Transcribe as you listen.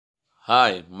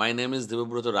Hi, my name is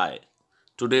Devabruta Rai.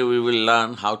 Today we will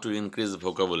learn how to increase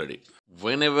vocabulary.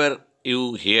 Whenever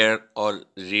you hear or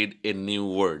read a new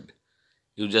word,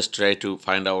 you just try to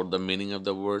find out the meaning of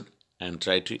the word and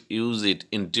try to use it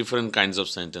in different kinds of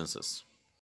sentences.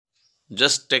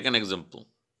 Just take an example.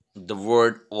 The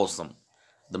word awesome.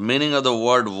 The meaning of the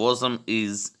word awesome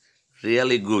is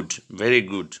really good, very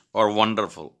good, or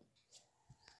wonderful.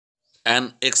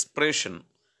 An expression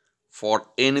for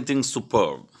anything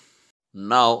superb.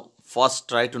 Now, first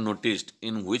try to notice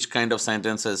in which kind of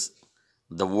sentences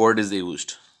the word is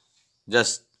used.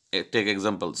 Just take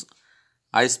examples.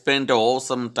 I spent an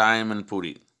awesome time in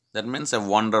Puri. That means a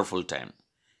wonderful time.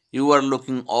 You are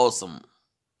looking awesome.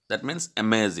 That means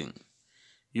amazing.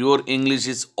 Your English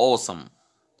is awesome.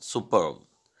 Superb.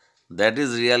 That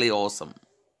is really awesome.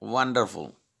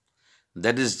 Wonderful.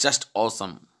 That is just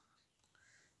awesome.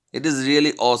 It is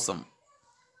really awesome.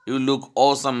 You look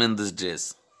awesome in this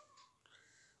dress.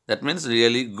 That means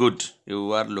really good.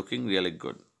 You are looking really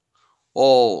good.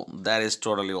 Oh, that is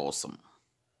totally awesome.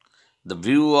 The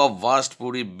view of vast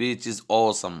Puri beach is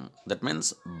awesome. That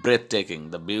means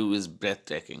breathtaking. The view is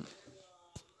breathtaking.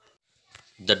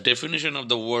 The definition of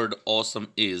the word awesome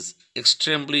is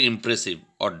extremely impressive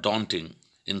or daunting,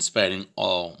 inspiring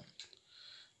awe.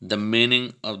 The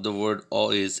meaning of the word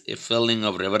awe is a feeling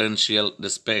of reverential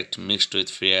respect mixed with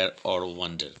fear or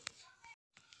wonder.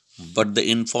 But the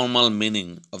informal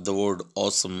meaning of the word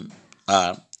awesome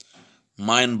are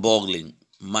mind boggling,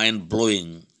 mind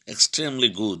blowing, extremely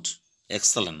good,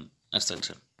 excellent,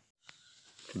 etc.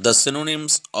 The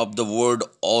synonyms of the word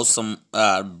awesome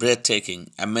are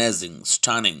breathtaking, amazing,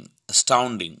 stunning,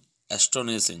 astounding,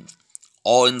 astonishing,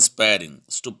 awe inspiring,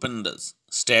 stupendous,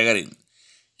 staggering,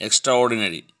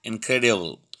 extraordinary,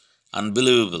 incredible,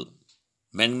 unbelievable,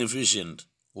 magnificent,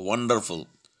 wonderful,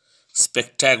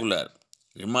 spectacular,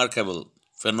 remarkable,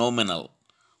 phenomenal,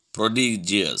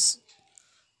 prodigious,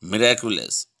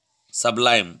 miraculous,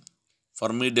 sublime,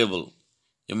 formidable,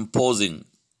 imposing,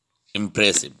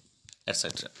 impressive,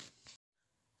 etc.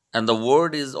 And the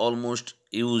word is almost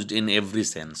used in every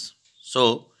sense.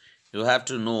 So you have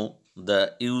to know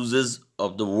the uses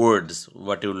of the words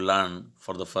what you learn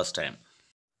for the first time.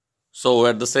 So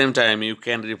at the same time, you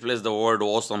can replace the word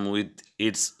awesome with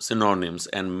its synonyms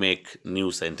and make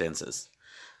new sentences.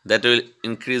 That will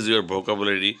increase your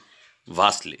vocabulary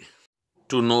vastly.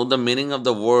 To know the meaning of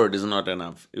the word is not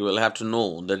enough. You will have to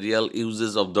know the real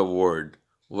uses of the word,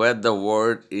 where the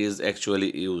word is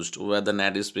actually used, where the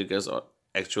native speakers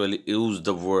actually use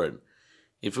the word.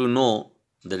 If you know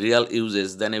the real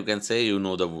uses, then you can say you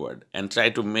know the word and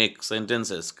try to make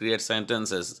sentences, create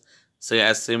sentences, say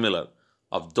as similar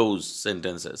of those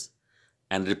sentences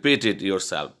and repeat it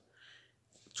yourself.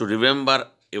 To remember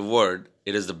a word,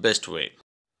 it is the best way.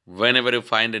 Whenever you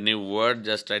find a new word,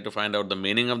 just try to find out the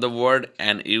meaning of the word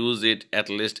and use it at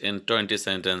least in 20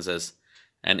 sentences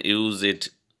and use it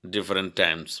different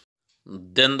times.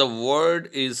 Then the word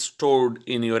is stored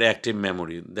in your active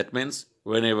memory. That means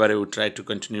whenever you try to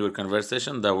continue your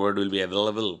conversation, the word will be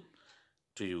available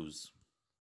to use.